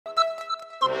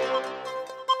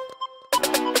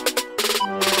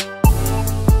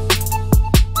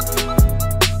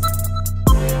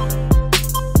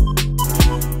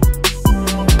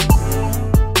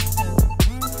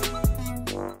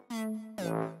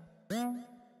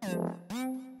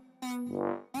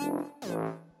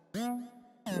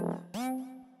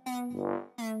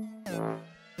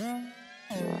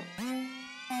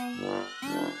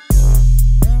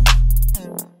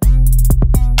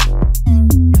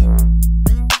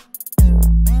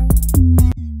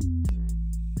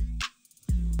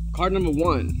car number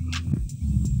one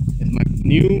is my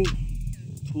new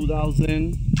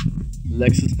 2000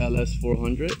 Lexus LS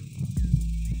 400.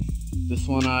 This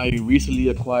one I recently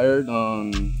acquired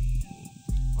on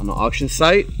an auction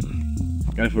site.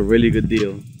 Got it for a really good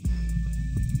deal.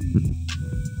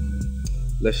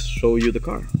 Let's show you the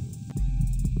car.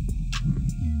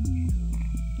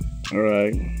 All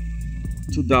right,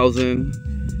 2000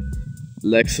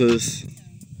 Lexus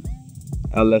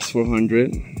LS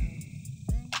 400.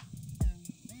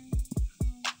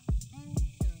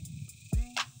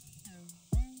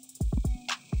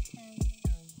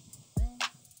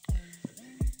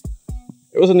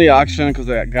 It was in the auction because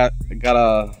I got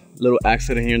a little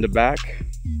accident here in the back.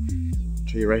 I'll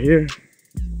show you right here.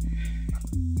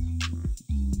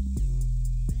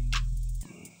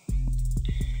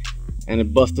 And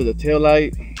it busted the tail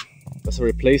light. That's a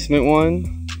replacement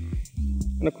one.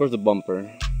 And of course the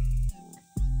bumper.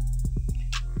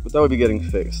 But that would be getting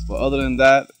fixed. But other than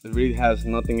that, it really has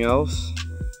nothing else.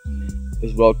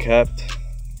 It's well kept.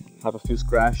 Have a few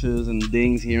scratches and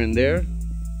dings here and there.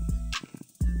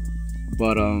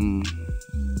 But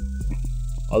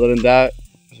other than that,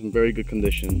 it's in very good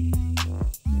condition.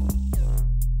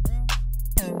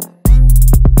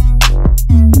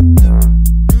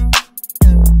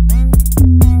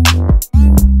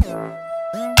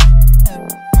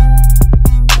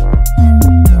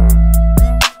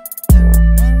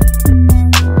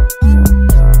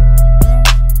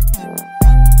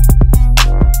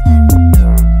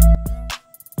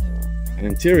 And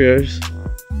interiors,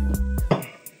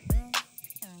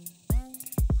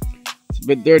 it's a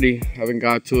bit dirty. Haven't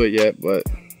got to it yet, but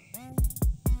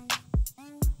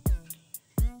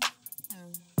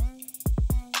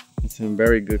it's in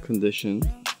very good condition.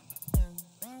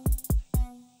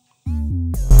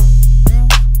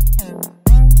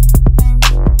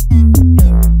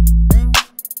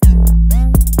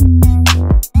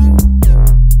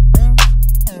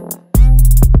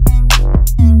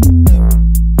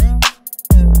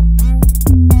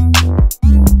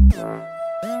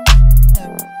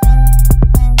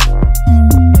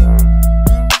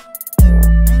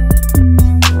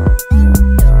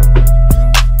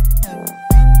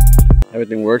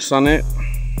 Everything works on it.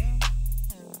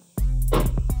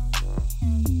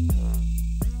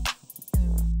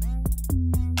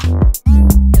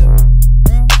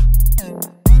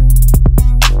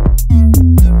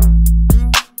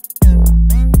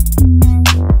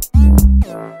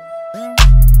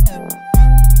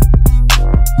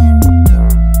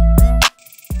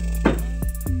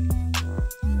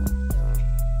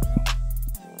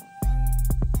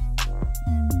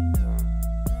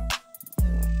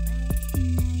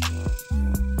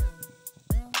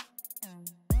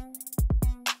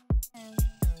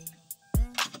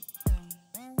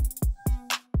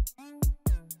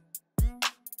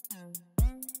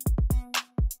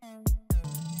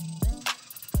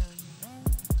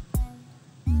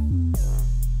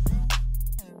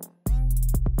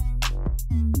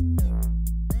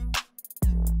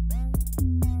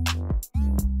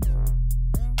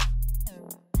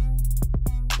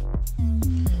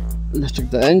 Let's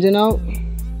check the engine out.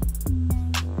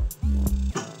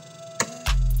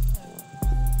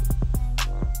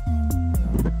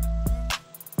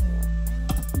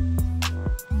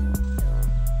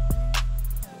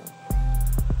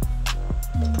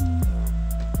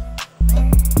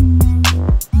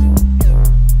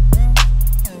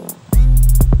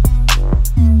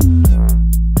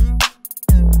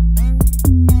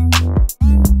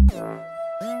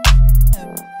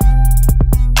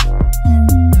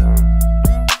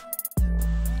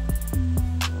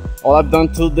 All I've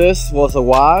done to this was a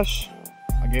wash.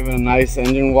 I gave it a nice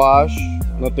engine wash.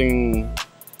 Nothing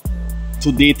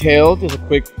too detailed, just a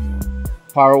quick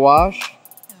power wash.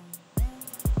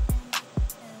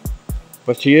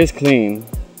 But she is clean.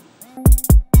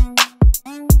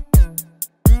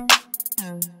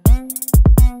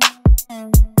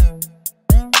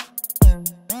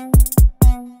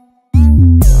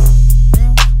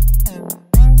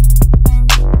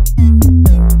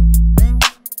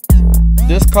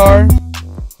 This car,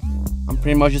 I'm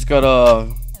pretty much just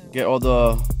gonna get all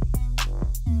the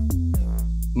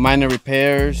minor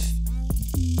repairs,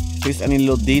 fix any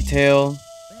little detail.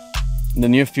 In the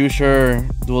near future,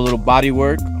 do a little body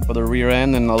work for the rear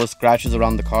end and all the scratches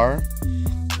around the car.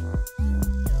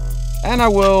 And I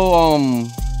will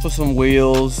put some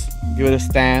wheels, give it a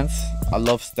stance. I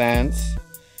love stance.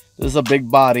 This is a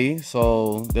big body,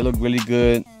 so they look really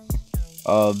good.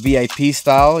 VIP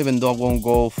style, even though I won't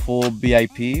go full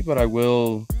VIP, but I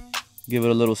will give it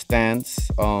a little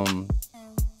stance.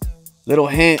 Little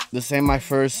hint, this ain't my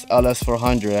first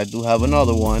LS400. I do have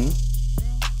another one,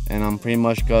 and I'm pretty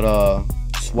much gonna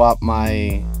swap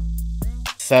my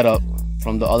setup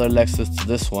from the other Lexus to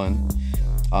this one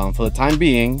for the time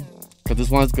being, because this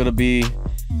one's gonna be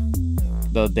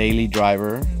the daily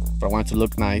driver, but I want it to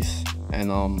look nice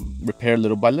and repair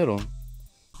little by little.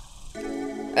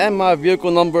 And my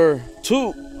vehicle number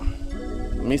 2,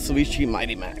 Mitsubishi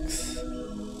Mighty Max.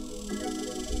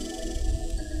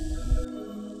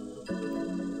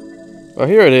 Well,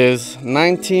 here it is,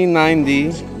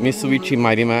 1990 Mitsubishi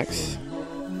Mighty Max.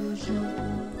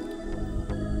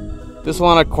 This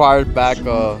one I acquired back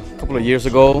a couple of years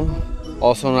ago,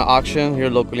 also on an auction here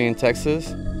locally in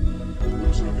Texas.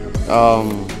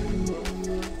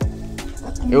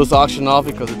 It was auctioned off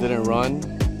because it didn't run.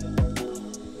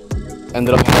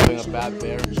 Ended up having a bad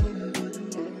bearing.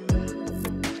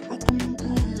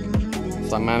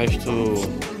 So I managed to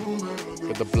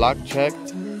get the block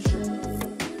checked.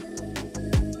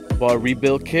 Bought a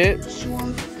rebuild kit.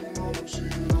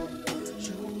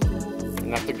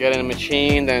 And after getting it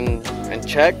machined and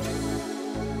checked,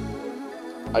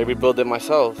 I rebuilt it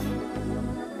myself.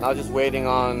 Now just waiting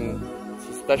on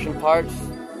suspension parts.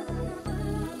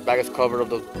 Bag is covered of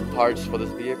the parts for this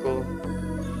vehicle.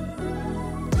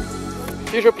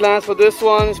 Future plans for this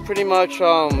one is pretty much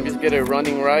just get it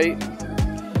running right.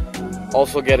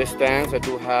 Also get a stance. I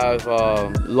do have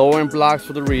lowering blocks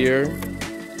for the rear.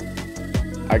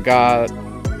 I got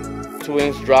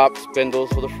 2-inch drop spindles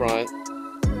for the front,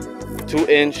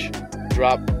 2-inch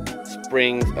drop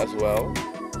springs as well,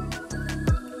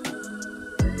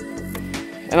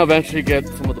 and eventually get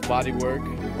some of the body work.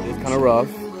 It's kind of rough.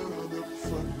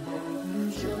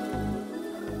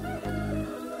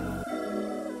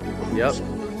 Yep,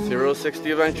 0-60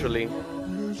 eventually.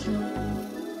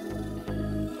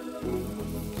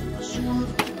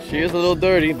 She is a little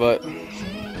dirty, but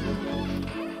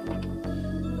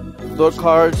door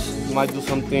cards, might do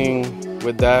something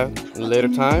with that in a later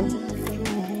time.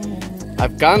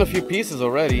 I've gotten a few pieces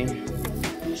already.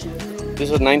 This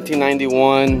is a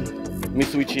 1991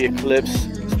 Mitsubishi Eclipse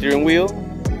steering wheel.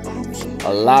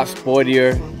 A lot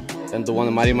sportier than the one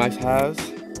the Mighty Max has.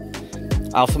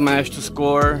 I also managed to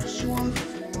score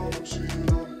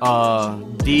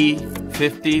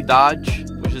D50 Dodge,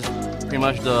 which is pretty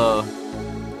much the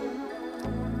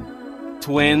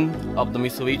twin of the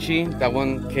Mitsubishi. That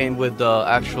one came with the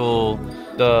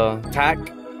tack,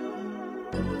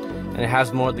 and it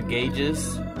has more of the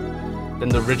gauges than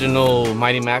the original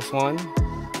Mighty Max one.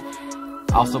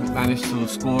 I also managed to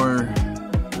score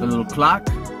the little clock,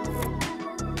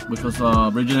 which was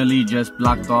originally just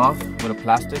blocked off with a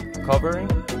plastic covering.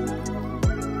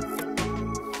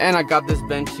 And I got this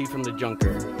bench seat from the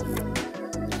junker.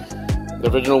 The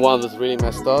original one was really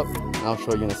messed up. I'll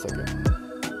show you in a second.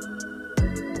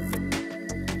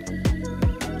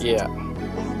 Yeah,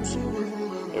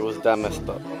 it was that messed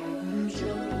up.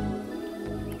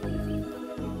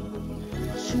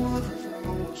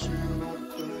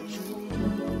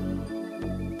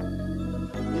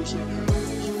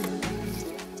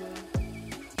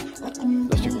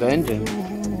 Let's check the engine.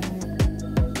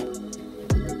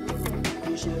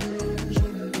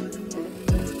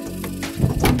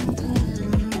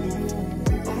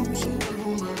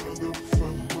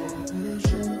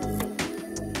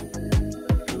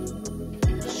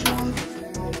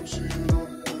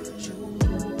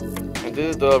 And this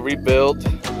is the rebuilt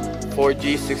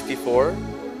 4G64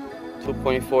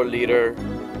 2.4 liter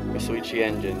Mitsubishi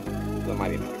engine, the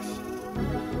Mighty Max.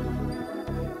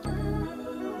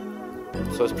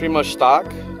 So it's pretty much stock.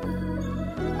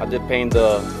 I did paint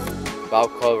the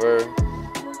valve cover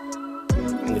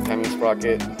and the timing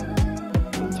sprocket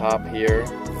on top here.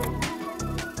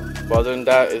 But other than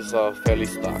that, it's fairly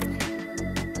stock.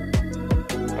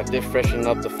 I did freshen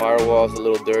up the firewall. It's a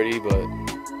little dirty,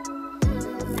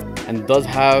 and it does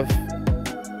have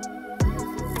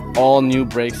all new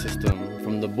brake system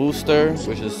from the booster,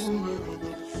 which is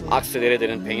oxidated,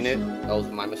 didn't paint it. That was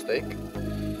my mistake.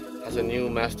 Has a new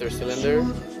master cylinder.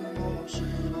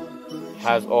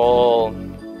 Has all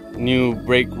new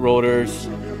brake rotors,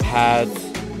 pads,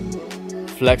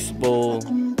 flexible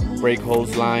brake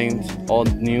hose lines, all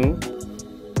new.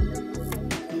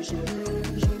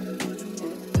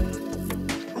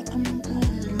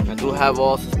 I do have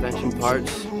all suspension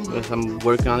parts, because I'm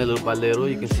working on it little by little.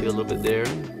 You can see a little bit there.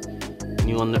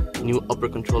 New upper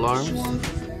control arms.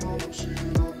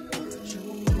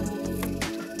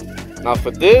 Now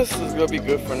for this, it's gonna be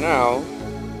good for now,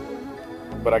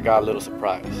 but I got a little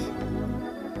surprise.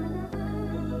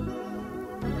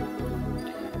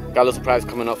 Got a little surprise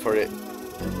coming up for it.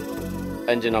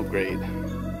 Engine upgrade.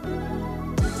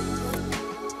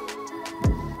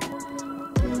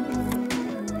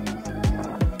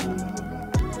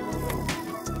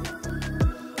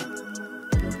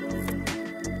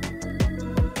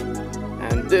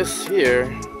 this here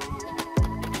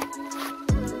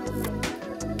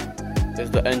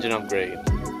is the engine upgrade.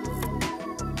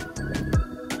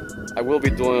 I will be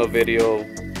doing a video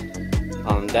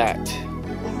on that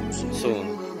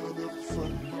soon,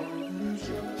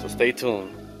 so stay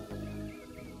tuned.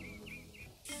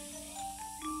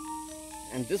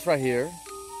 And this right here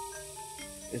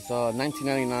is a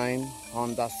 1999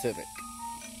 Honda Civic.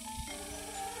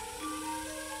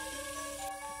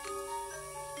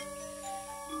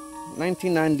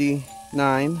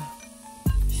 $1999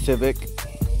 Civic.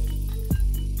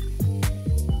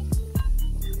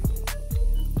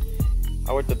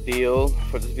 I worked the deal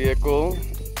for this vehicle.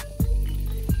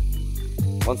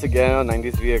 Once again, a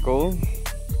 90s vehicle.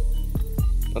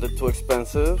 Nothing too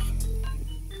expensive.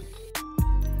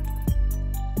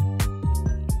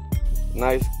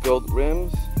 Nice gold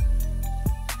rims.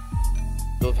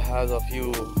 It has a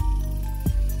few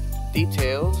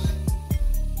details.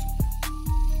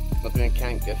 Nothing that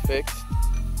can't get fixed.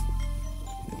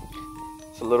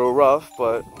 It's a little rough,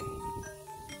 but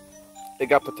it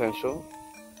got potential.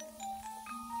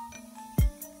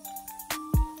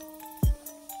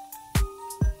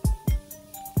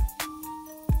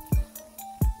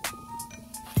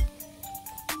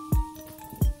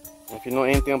 If you know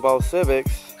anything about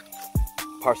Civics,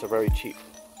 parts are very cheap.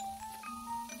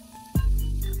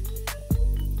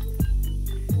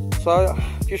 So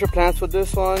future plans for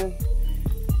this one,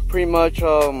 pretty much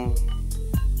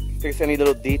fix any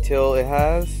little detail it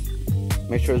has,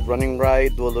 make sure it's running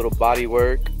right, do a little body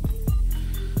work.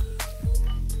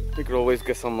 You could always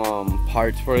get some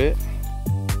parts for it.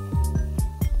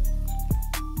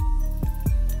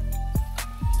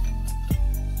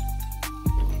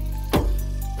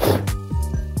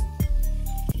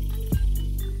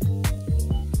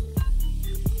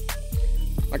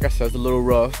 Like I said, it's a little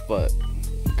rough, but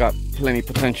got plenty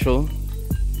potential.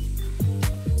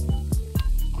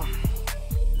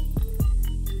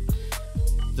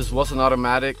 This was an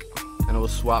automatic and it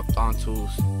was swapped onto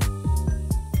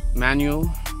manual,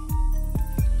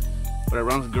 but it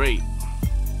runs great.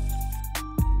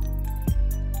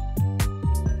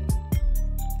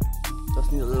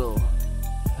 Just need a little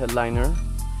headliner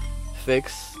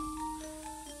fix,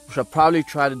 which I'll probably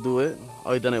try to do it. I've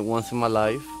only done it once in my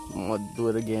life. I'm gonna do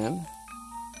it again.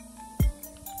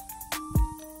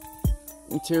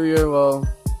 Interior, well,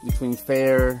 between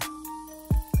fair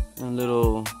and a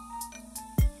little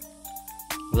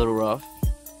rough.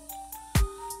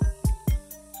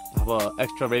 I have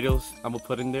extra radials I'm gonna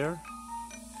put in there.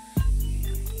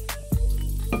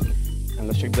 And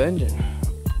let's check the engine.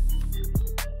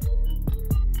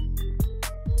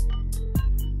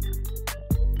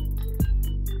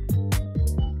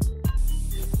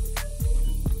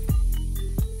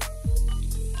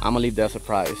 I'm gonna leave that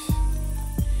surprise.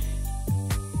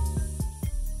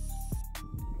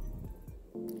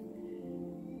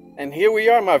 And here we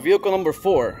are, my vehicle number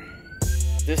 4.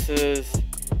 This is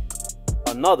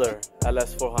another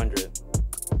LS400.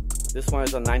 This one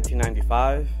is a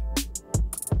 1995.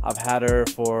 I've had her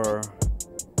for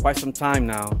quite some time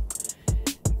now.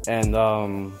 And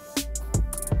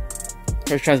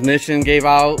her transmission gave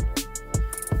out,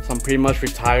 so I'm pretty much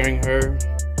retiring her.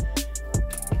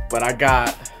 But I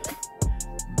got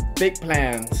big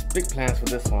plans for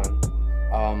this one.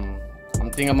 I'm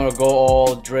thinking I'm gonna go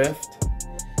all drift.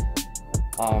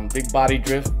 Big body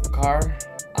drift car.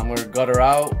 I'm gonna gut her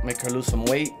out, make her lose some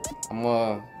weight. I'm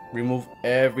gonna remove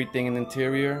everything in the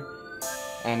interior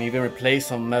and even replace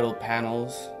some metal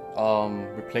panels,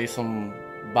 replace some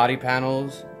body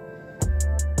panels,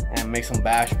 and make some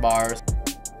bash bars.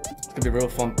 It's gonna be a real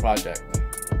fun project.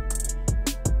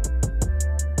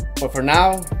 But for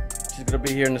now, she's gonna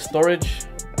be here in the storage,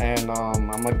 and I'm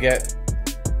gonna get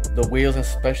the wheels and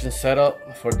suspension set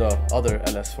up for the other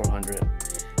LS400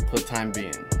 for the time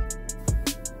being.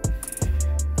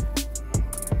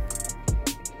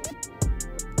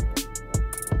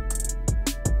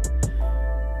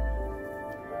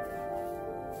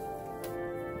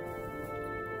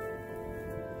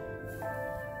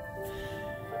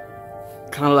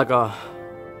 Kind of like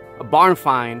a barn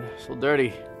find, so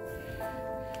dirty.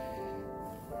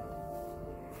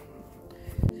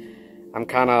 I'm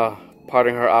kind of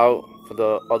parting her out for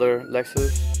the other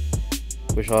Lexus,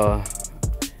 which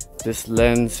this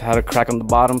lens had a crack on the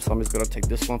bottom, so I'm just gonna take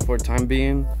this one for the time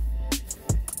being.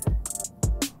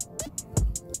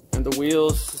 And the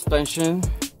wheels, suspension,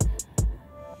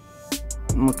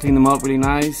 I'm gonna clean them up really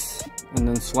nice and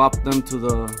then swap them to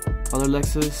the other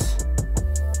Lexus.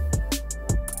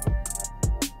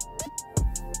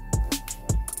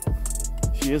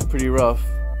 She is pretty rough.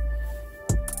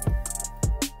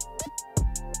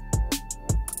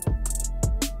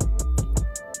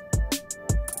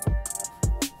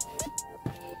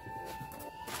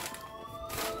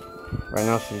 Right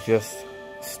now she's just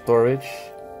storage.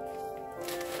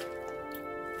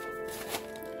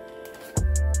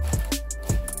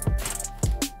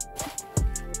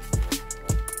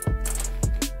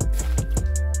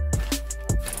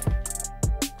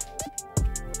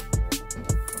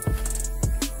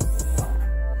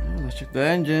 Let's check the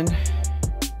engine.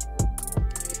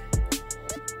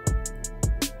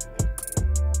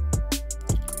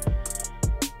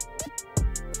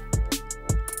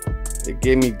 It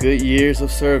gave me good years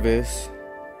of service.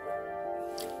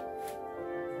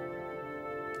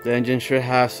 The engine should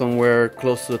have somewhere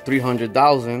close to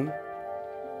 300,000.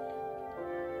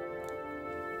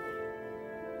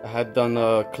 I had done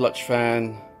a clutch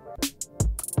fan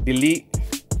delete,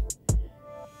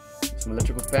 some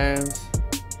electrical fans,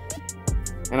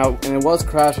 and it was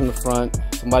crashing in the front.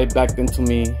 Somebody backed into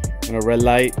me in a red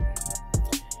light.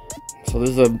 So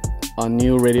this is a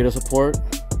new radiator support.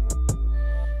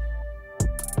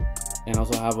 And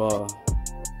also have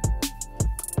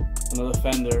another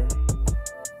fender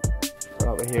right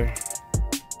over here.